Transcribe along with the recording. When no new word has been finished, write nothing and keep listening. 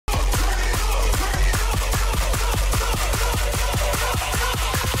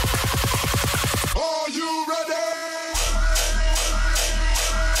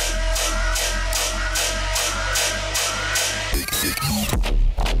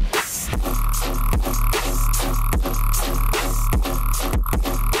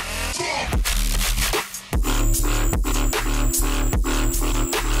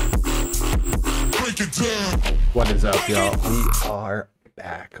is up, y'all? We are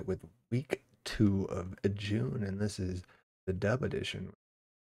back with week 2 of June, and this is the dub edition.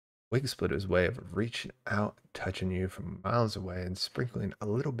 Wig Splitter's way of reaching out, touching you from miles away, and sprinkling a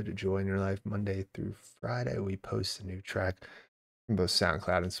little bit of joy in your life. Monday through Friday, we post a new track from both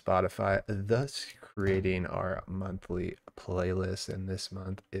SoundCloud and Spotify, thus creating our monthly playlist. And this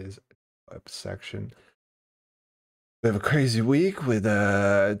month is a section. We have a crazy week with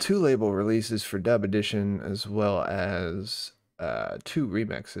 2 label releases for dub edition, as well as 2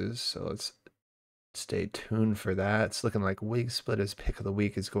 remixes. So let's stay tuned for that. It's looking like Wig Splitter's pick of the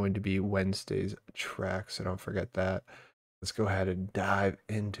week is going to be Wednesday's track, so don't forget that. Let's go ahead and dive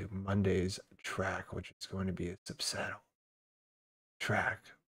into Monday's track, which is going to be a Subsidia track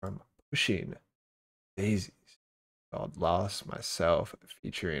from Pushing Daizies called Lost Myself,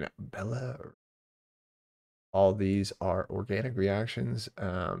 featuring Bella. All these are organic reactions.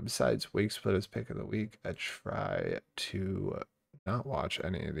 Besides Wig Splitter's pick of the week, I try to not watch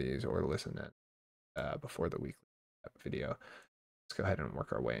any of these or listen to before the weekly video. Let's go ahead and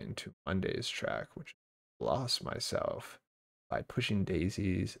work our way into Monday's track, which is Lost Myself by Pushing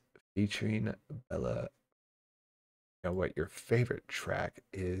Daizies featuring Bella. You know what your favorite track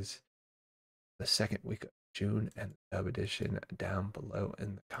is the second week of June, and the dub edition down below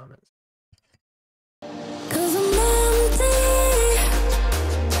in the comments.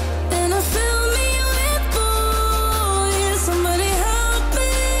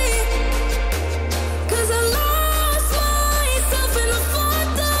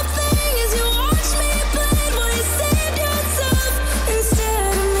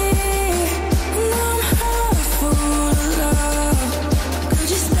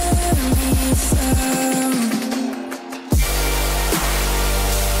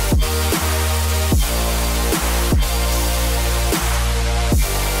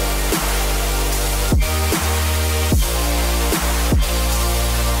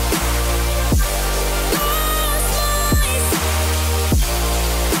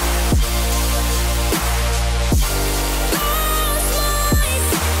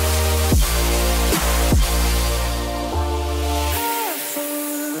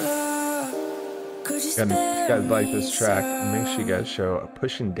 If you guys like this track, make sure you guys show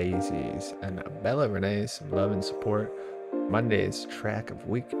Pushing Daizies and Bella Renee some love and support. Monday's track of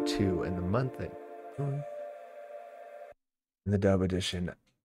week 2 in the month of June in the dub edition.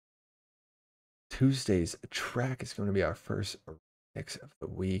 Tuesday's track is going to be our first remix of the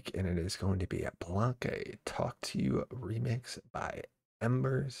week, and it is going to be a BLANKE Talk to You remix by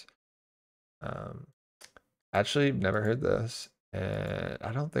Embers. Actually, never heard this. And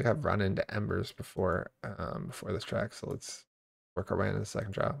I don't think I've run into Embers before this track, so let's work our way into the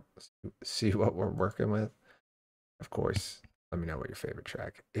second drop, see what we're working with. Of course, let me know what your favorite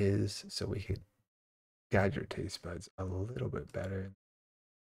track is so we can guide your taste buds a little bit better.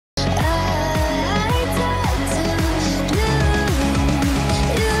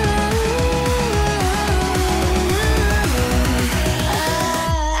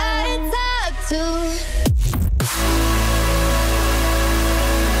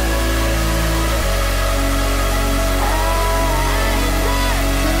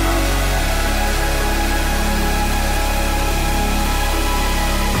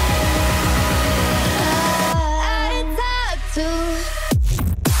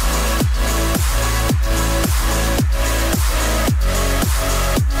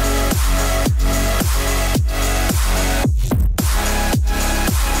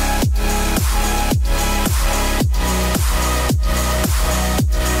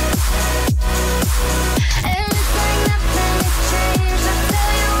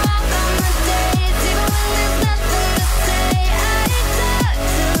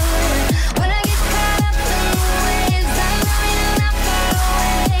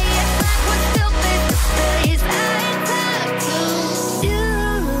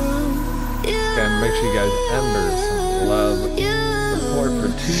 Make sure you guys Ember some love support for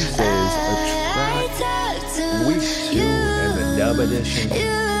Tuesdays, a track week 2 and the dub edition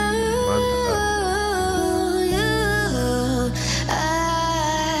month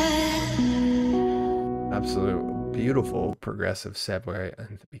of absolute beautiful progressive segue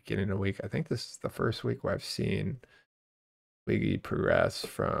in the beginning of the week. I think this is the first week where I've seen Wiggy progress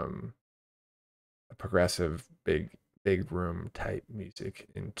from a progressive big room type music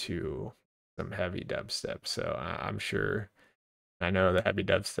into some heavy dubstep. So I'm sure, I know the heavy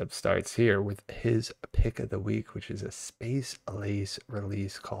dubstep starts here with his pick of the week, which is a Space Lace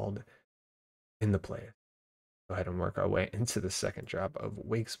release called In the Play. Go ahead and work our way into the second drop of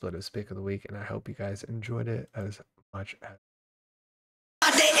Wig Splitter's pick of the week, and I hope you guys enjoyed it as much as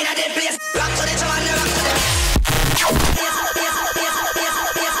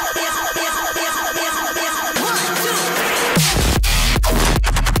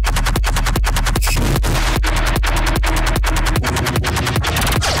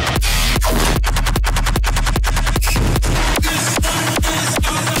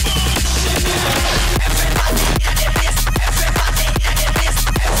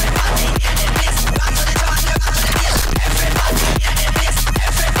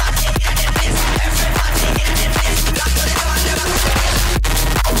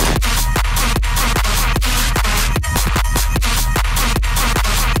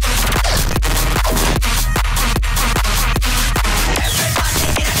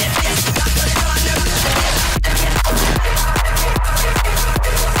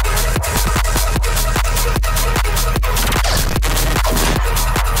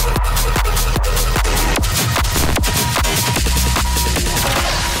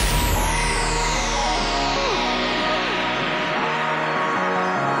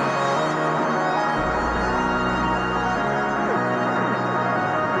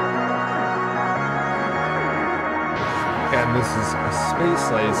And this is Space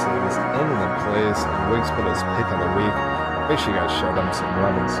Laces, End of the Place, and Wigspitter's Pick of the Week. Make sure you guys show them some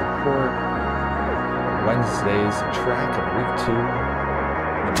love and support. Wednesday's track of week 2 in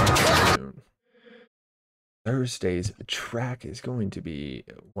the month of June. Thursday's track is going to be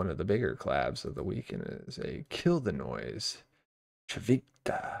one of the bigger collabs of the week, and it is a Kill the Noise,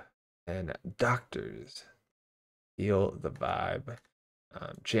 Trivecta, and Doktors. Feel the Vibe.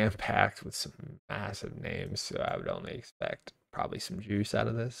 Jam-packed with some massive names, so I would only expect probably some juice out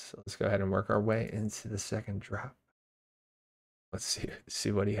of this. So let's go ahead and work our way into the second drop. Let's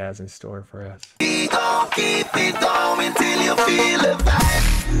see what he has in store for us. Keep it going till you feel the vibe.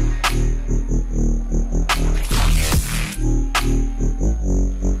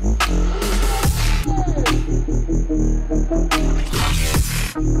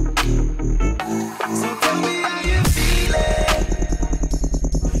 So tell me how you feel it.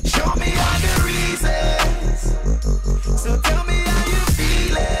 Show me all the reasons. So tell me how you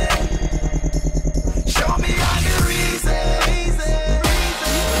feel it. Show me all the reasons.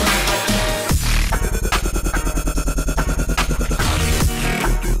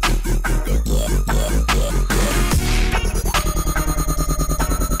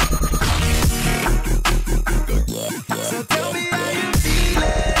 So tell me how you feel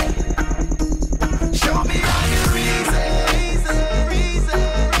it. Show me all the reasons.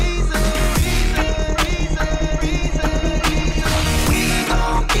 We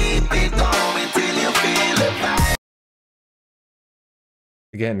gon' keep it going till you feel the vibe.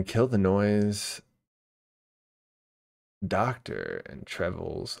 Again, Kill the Noise, Doktor, and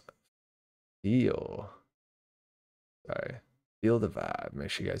Trevel's Feel the Vibe. Make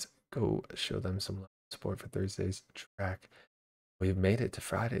sure you guys go show them some love and support for Thursday's track. We've made it to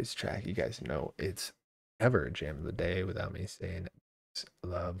Friday's track. You guys know it's never a jam of the day without me saying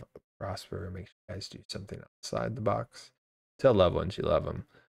love, prosper. Make sure you guys do something outside the box. Tell loved ones you love them.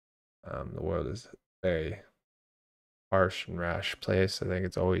 The world is a very harsh and rash place. I think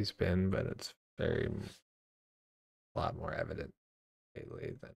it's always been, but it's a lot more evident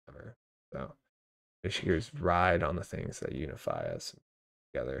lately than ever. So make sure you guys ride on the things that unify us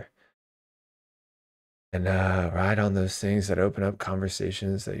together. And ride on those things that open up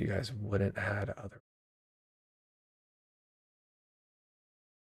conversations that you guys wouldn't have otherwise.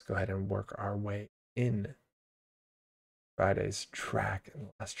 Let's go ahead and work our way in Friday's track and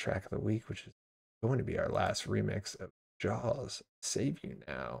the last track of the week, which is going to be our last remix of Jauz, Save You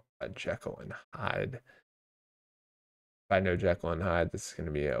Now by Jkyl and Hyde. If I know Jkyl and Hyde, this is going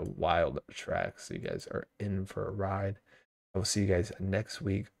to be a wild track, so you guys are in for a ride. I will see you guys next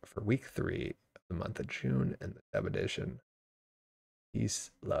week for week 3 of the month of June and the dub edition. Peace,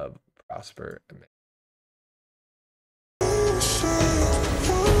 love, prosper, and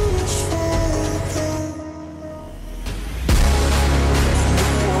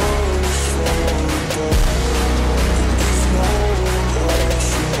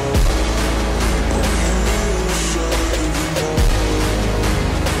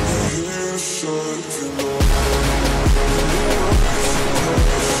Show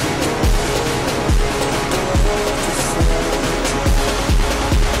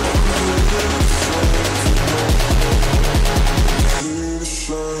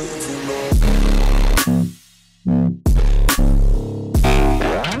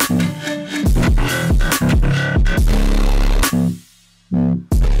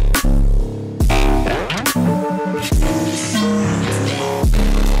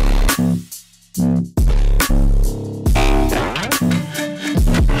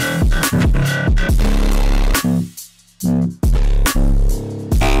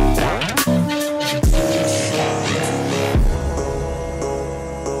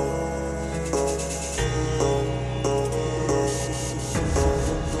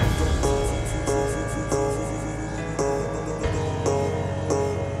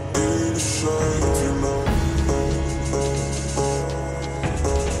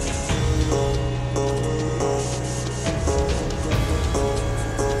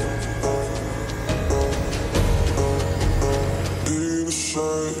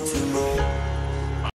to know.